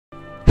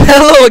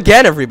Hello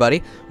again,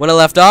 everybody. When I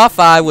left off,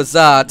 I was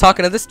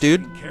talking to this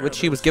dude, which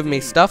he was giving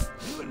me stuff,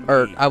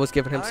 or I was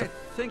giving him some.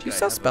 Do you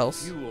sell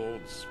spells?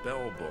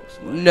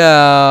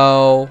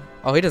 No.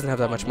 Oh, he doesn't have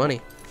that much money.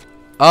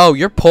 Oh,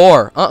 you're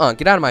poor.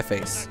 Get out of my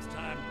face.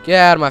 Get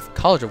out of my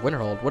College of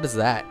Winterhold. What is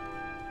that?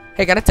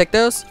 Hey, can I take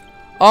those?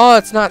 Oh,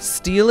 it's not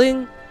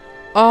stealing.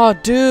 Oh,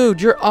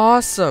 dude, you're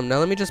awesome. Now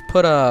let me just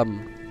put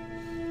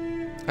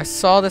I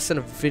saw this in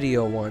a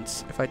video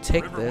once. If I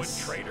take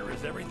this.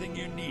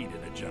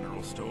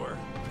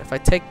 If I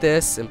take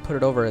this and put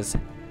it over his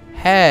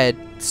head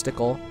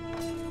stickle.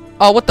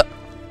 Oh, what the?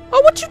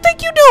 Oh, what you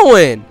think you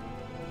doing?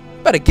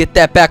 Better get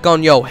that back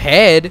on your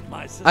head.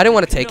 I didn't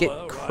want to take it.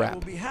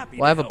 Crap.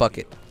 Well, I have a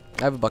bucket.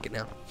 I have a bucket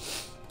now.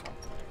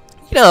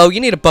 You know, you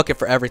need a bucket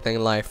for everything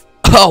in life.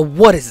 Oh,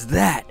 what is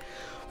that?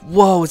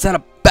 Whoa, is that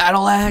a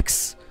battle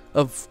axe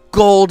of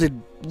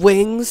golden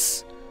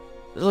wings?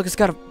 Look, it's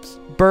got a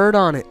bird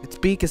on it. Its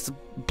beak is the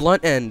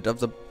blunt end of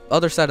the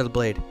other side of the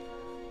blade.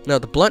 No,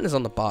 the blunt is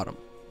on the bottom.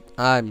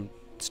 I'm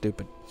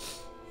stupid.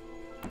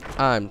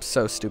 I'm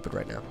so stupid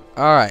right now.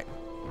 Alright.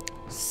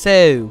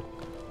 So,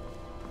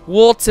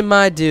 what am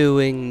I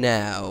doing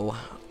now?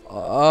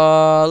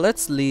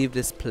 Let's leave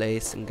this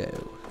place and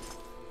go.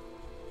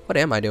 What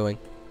am I doing?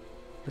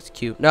 What's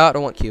Q? No, I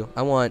don't want Q.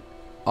 I want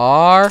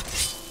R.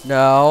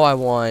 No, I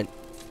want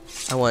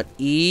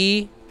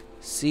E.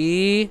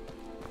 C.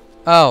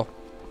 Oh.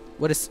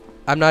 What is...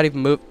 I'm not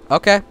even moving.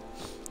 Okay.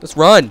 Let's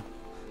run.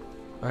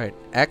 Alright.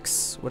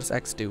 X. What does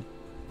X do?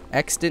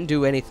 X didn't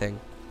do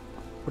anything.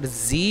 What does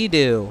Z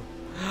do?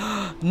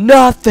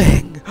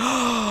 Nothing!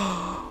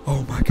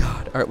 Oh my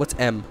god. Alright, what's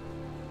M?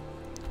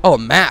 Oh, a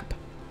map.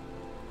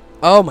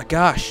 Oh my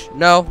gosh.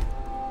 No.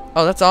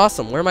 Oh, that's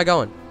awesome. Where am I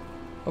going?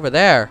 Over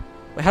there.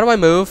 Wait, how do I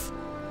move?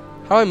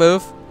 How do I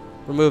move?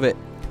 Remove it.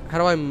 How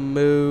do I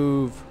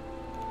move?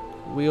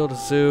 Wheel to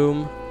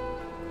zoom.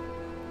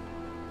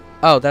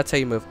 Oh, that's how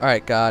you move.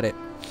 Alright, got it.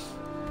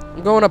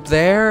 I'm going up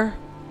there.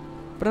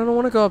 But I don't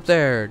want to go up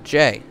there.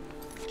 J.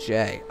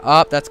 J.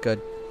 Oh, that's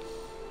good.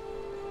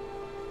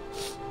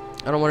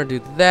 I don't want to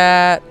do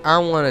that. I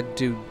want to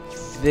do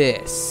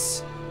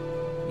this.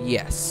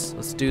 Yes,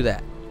 let's do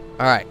that.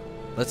 Alright,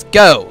 let's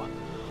go.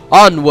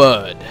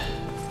 Onward.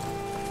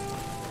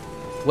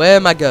 Where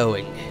am I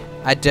going?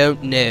 I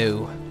don't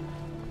know.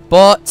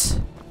 But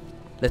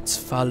let's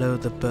follow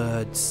the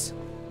birds.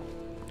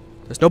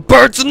 There's no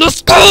birds in the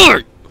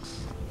sky!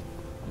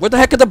 Where the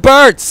heck are the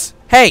birds?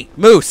 Hey,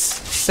 moose.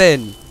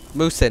 Sin.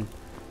 Moosin.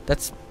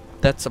 That's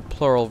a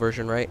plural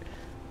version, right?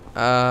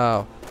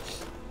 Oh.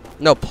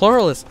 No,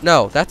 plural is...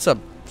 No, that's a...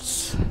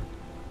 It's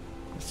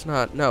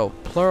not... No,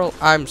 plural...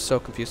 I'm so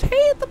confused.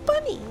 Hey, the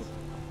bunny!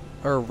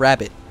 Or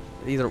rabbit.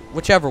 Either...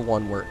 Whichever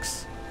one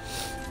works.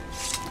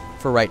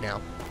 For right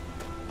now.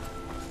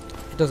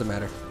 It doesn't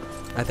matter.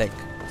 I think.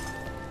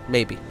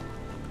 Maybe.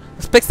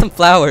 Let's pick some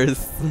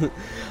flowers.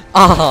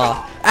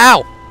 Ah.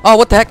 Ow! Oh,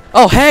 what the heck?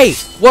 Oh, hey!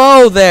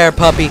 Whoa there,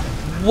 puppy.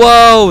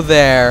 Whoa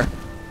there.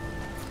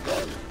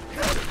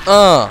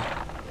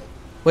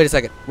 Wait a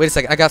second. Wait a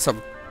second. I got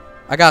some.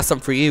 I got some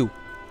for you.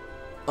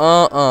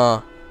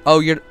 Oh,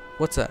 you're...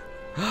 What's that?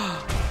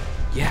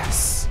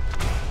 Yes.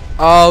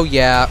 Oh,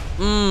 yeah.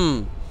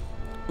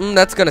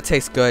 That's gonna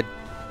taste good.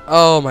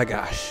 Oh, my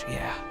gosh.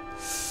 Yeah.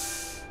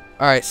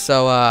 Alright,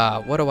 so,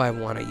 what do I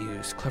want to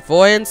use?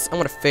 Clairvoyance? I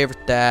want to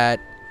favorite that.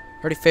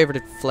 Already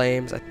favorited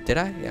Flames. Did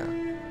I? Yeah.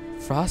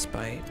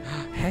 Frostbite.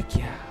 Heck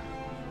yeah.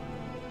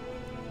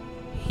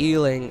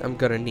 Healing, I'm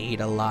gonna need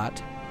a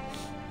lot.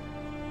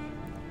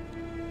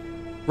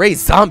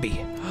 Raise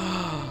Zombie.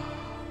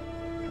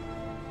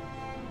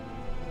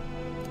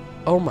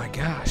 Oh my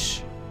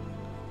gosh.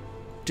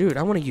 Dude,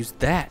 I want to use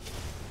that.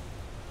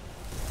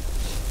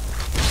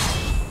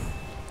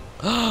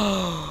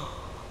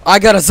 I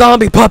got a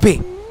zombie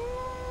puppy.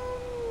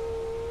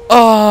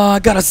 Oh, I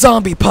got a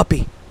zombie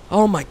puppy.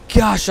 Oh my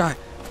gosh,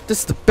 this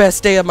is the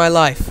best day of my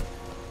life.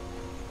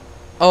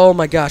 Oh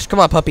my gosh, come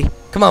on puppy.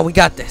 Come on, we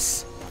got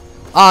this.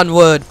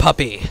 Onward,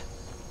 puppy.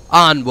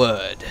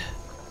 Onward.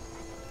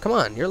 Come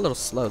on, you're a little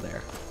slow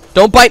there.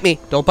 Don't bite me.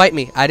 Don't bite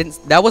me. I didn't...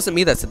 That wasn't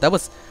me that said. That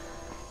was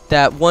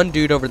that one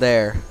dude over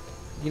there.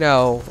 You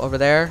know, over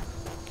there.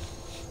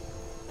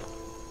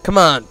 Come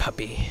on,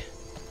 puppy.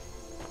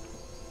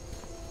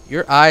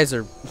 Your eyes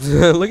are...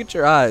 Look at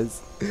your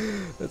eyes.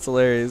 That's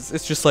hilarious.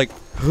 It's just like...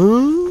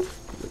 Huh?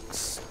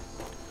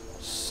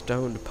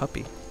 Stoned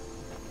puppy.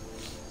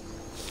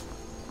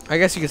 I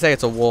guess you could say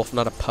it's a wolf,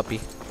 not a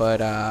puppy.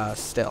 But,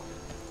 still.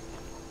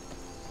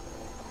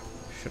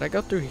 Should I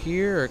go through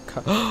here or...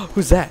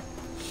 Who's that?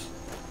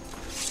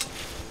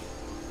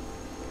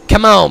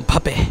 Come on,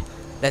 puppy.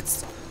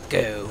 Let's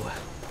go.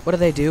 What are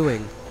they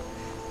doing?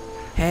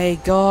 Hey,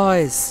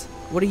 guys.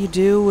 What are you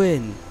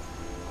doing?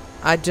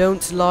 I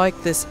don't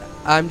like this.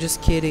 I'm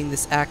just kidding.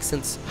 This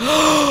accent's...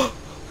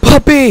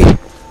 Puppy!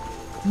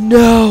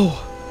 No!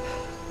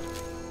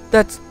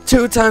 That's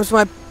 2 times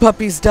my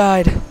puppies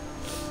died.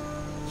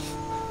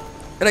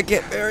 And I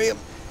can't bury him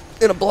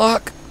in a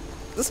block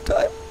this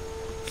time.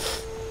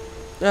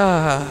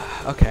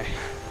 Okay.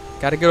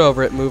 Gotta get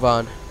over it and move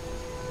on.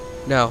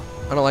 No,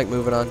 I don't like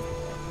moving on.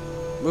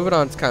 Moving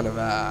on's kind of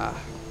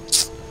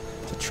it's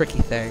a tricky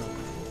thing.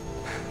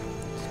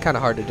 It's kind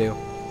of hard to do.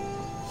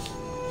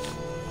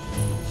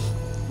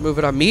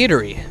 Moving on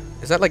meadery.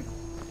 Is that like?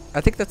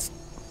 I think that's.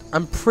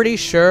 I'm pretty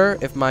sure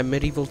if my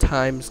medieval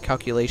times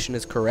calculation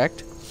is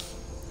correct,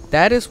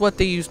 that is what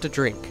they used to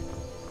drink,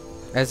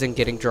 as in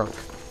getting drunk.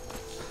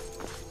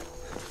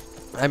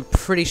 I'm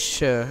pretty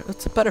sure.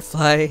 It's a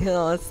butterfly.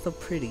 Oh, it's so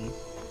pretty.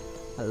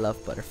 I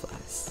love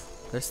butterflies.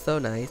 They're so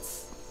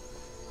nice.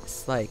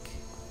 It's like,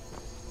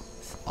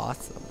 it's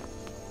awesome.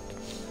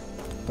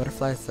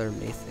 Butterflies are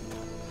amazing.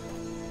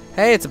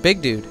 Hey, it's a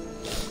big dude.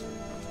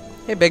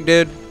 Hey, big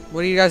dude.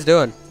 What are you guys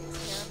doing?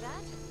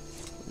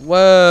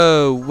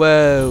 Whoa,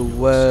 whoa,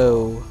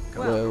 whoa,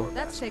 well, whoa.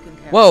 That's taken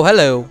care whoa,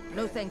 hello.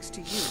 No thanks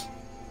to you.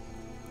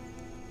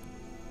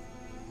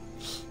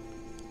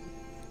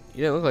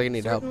 You don't look like you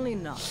need help. Certainly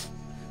not.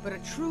 But a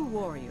true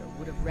warrior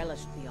would have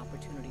relished the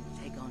opportunity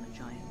to take on a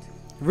giant.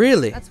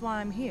 Really? That's why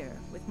I'm here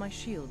with my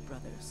shield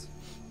brothers.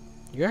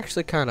 You're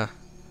actually kind of...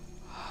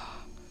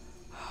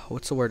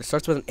 What's the word? It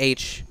starts with an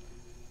H.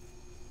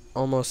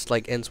 Almost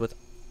like ends with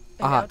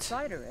An ot.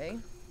 outsider, eh?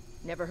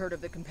 Never heard of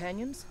the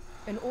companions?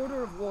 An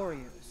order of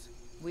warriors.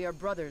 We are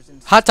brothers and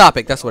sisters. Hot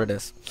topic, that's what it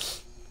is.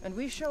 And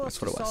we show up That's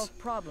to what it was. solve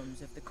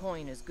problems if the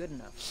coin is good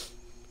enough.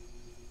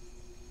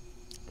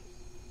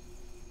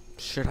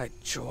 Should I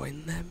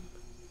join them?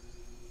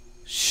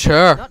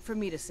 Sure. Not for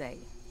me to say.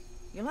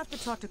 You'll have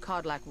to talk to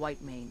Codlac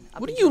Whitemane.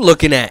 What are you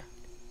looking at?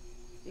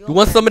 You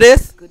want some of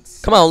this?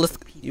 Come on, let's...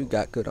 You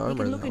got good He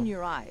armor, can look though. in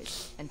your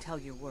eyes and tell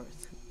your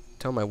worth.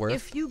 Tell my worth?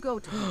 If you go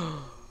to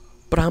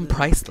But I'm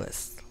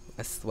priceless.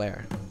 I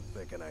swear.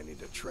 Thinking I need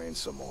to train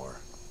some more.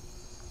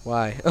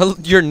 Why? Oh,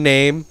 your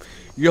name?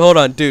 You hold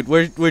on, dude.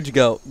 Where'd you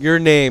go? Your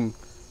name,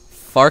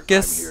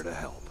 Farkas? I'm here to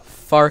help.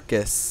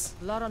 Farkas.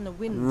 blood on the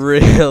wind.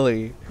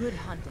 Really? Good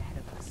hunt ahead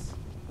of us.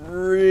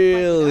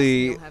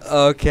 Really?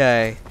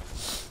 Okay.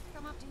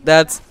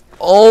 That's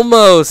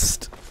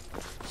almost.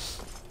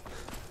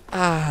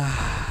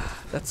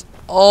 That's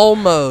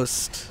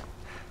almost.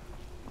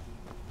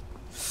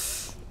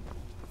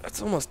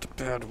 That's almost a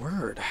bad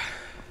word.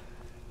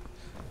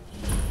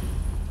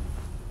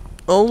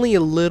 Only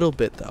a little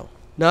bit, though.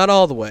 Not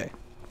all the way.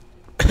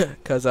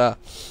 Cause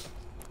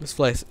let's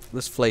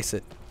flace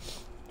it.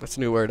 That's a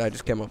new word I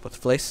just came up with.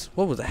 Flace.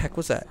 What was the heck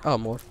was that? Oh,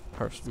 more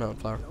mountain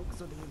flower.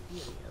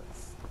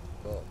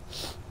 Oh,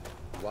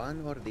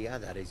 one or the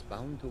other is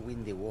bound to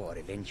win the war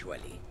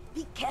eventually.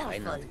 Be Why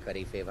careful. not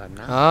curry favor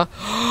now?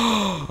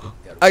 Huh?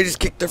 I just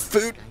kicked their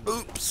food.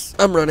 Oops.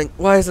 I'm running.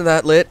 Why isn't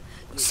that lit?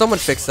 Someone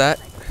fix that.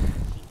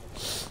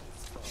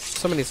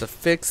 Someone needs to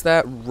fix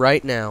that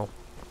right now.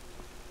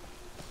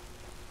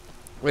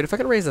 Wait, if I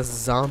can raise a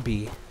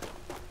zombie,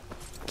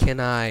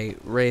 can I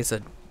raise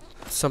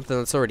something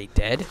that's already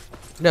dead?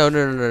 No.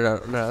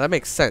 That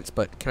makes sense,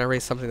 but can I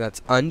raise something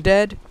that's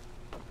undead?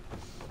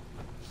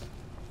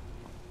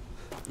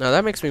 No,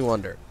 that makes me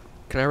wonder.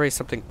 Can I raise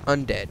something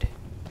undead?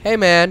 Hey,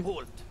 man.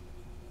 Halt.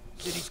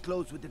 City's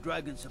closed with the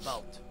dragons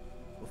about.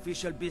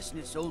 Official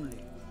business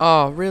only.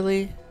 Oh,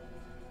 really?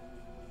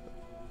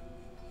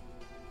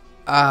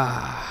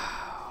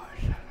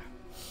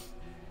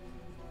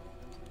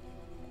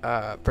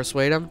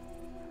 Persuade him?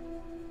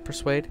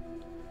 Persuade?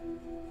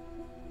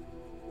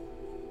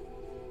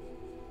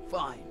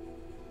 Fine.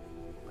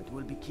 But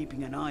we'll be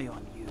keeping an eye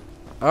on you.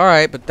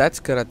 Alright, but that's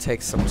gonna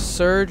take some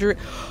surgery.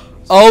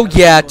 Oh,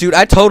 yeah, dude,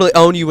 I totally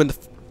own you in the...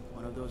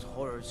 One of those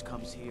horrors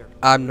comes here.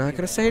 I'm not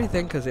gonna say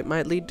anything, because it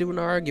might lead to an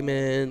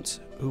argument.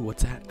 Ooh,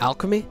 what's that?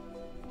 Alchemy?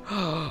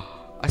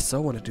 I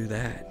so want to do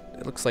that.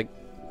 It looks like...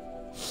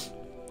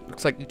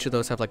 Looks like each of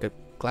those have, like, a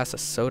glass of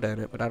soda in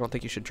it, but I don't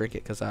think you should drink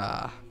it, because,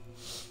 I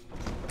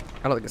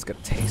don't think it's gonna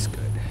taste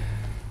good.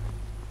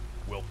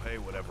 We'll pay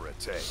whatever it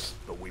takes,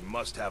 but we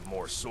must have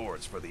more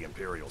swords for the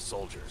Imperial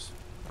soldiers.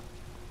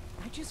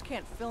 I just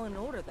can't fill an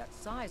order that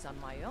size on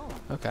my own.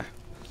 Okay.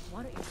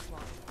 Why don't you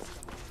fly?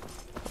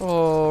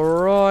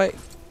 Alright.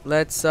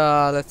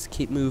 Let's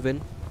keep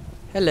moving.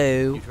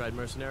 Hello. You tried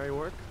mercenary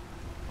work?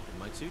 It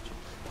might suit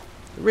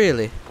you.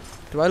 Really?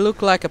 Do I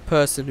look like a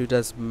person who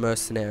does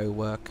mercenary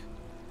work?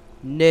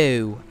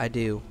 No, I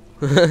do.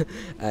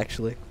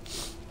 Actually.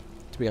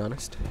 To be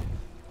honest.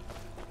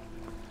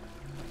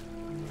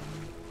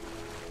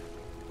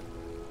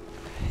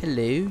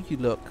 Hello, you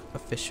look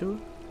official.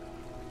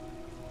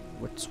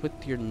 What's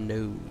with your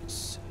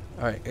nose?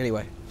 Alright,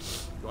 anyway.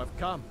 You have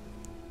come.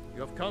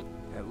 You have come.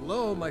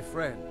 Hello, my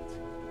friend.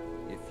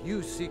 If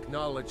you seek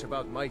knowledge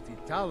about mighty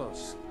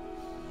Talos,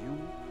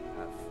 you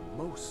have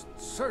most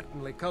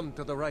certainly come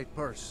to the right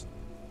person.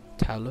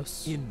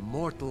 Talos?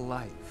 Immortal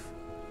life.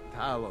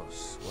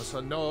 Talos was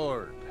a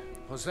Nord,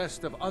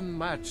 possessed of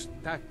unmatched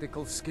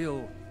tactical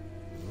skill,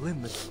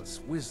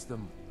 limitless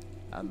wisdom,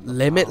 and the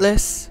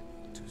Limitless?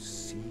 power to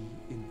see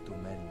into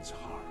men's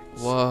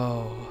hearts.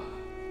 Whoa.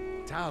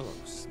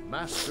 Talos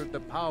mastered the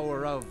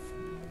power of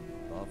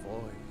the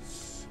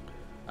voice,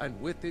 and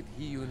with it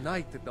he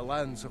united the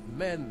lands of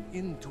men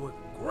into a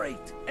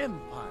great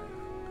empire.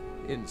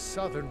 In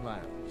southern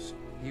lands,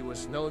 he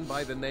was known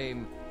by the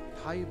name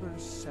Tiber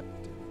Septim.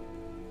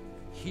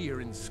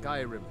 Here in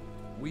Skyrim,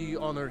 we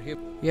honor him.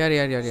 Yada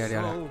yada yada yada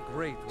yada.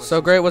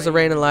 So Great was the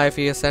reign in life.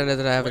 He ascended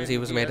to the heavens. He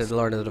was made the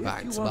Lord of the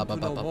Divines.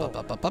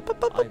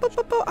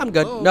 I'm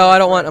good. No, I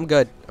don't want. I'm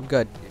good. I'm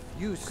good.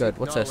 Good.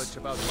 What's this?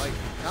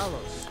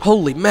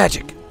 Holy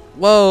magic!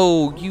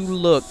 Whoa, you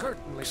look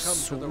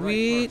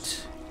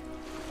sweet.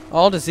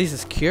 All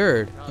diseases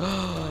cured.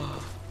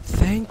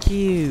 Thank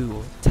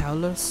you,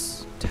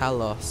 Talos.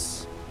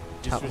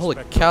 Holy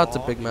cow, it's a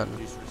big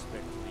mountain.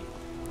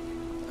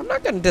 I'm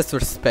not gonna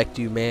disrespect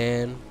you,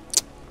 man.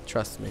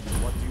 Trust me.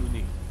 What do you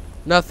need?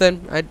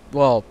 Nothing.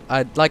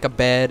 I'd like a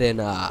bed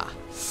and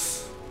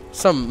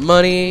some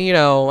money. You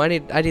know, I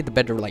need the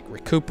bed to like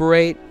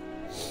recuperate.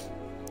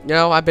 You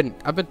know, I've been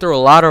through a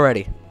lot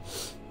already.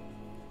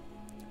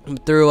 I'm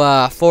through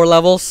 4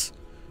 levels.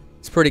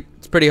 It's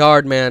pretty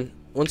hard, man.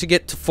 Once you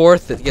get to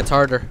 4th, it gets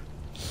harder.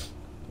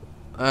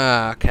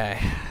 Okay.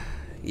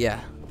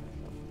 Yeah.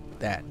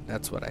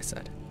 That's what I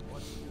said.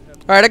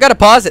 Alright, I gotta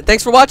pause it.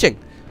 Thanks for watching.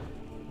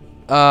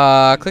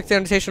 Click the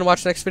annotation to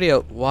watch the next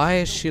video.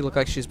 Why does she look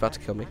like she's about to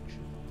kill me?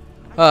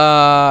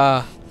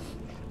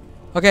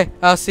 Okay,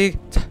 I'll see.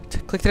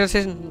 Click the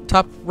annotation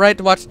top right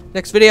to watch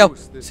next video.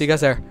 See you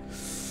guys there.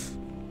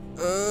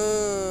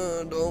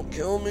 Don't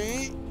kill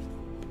me.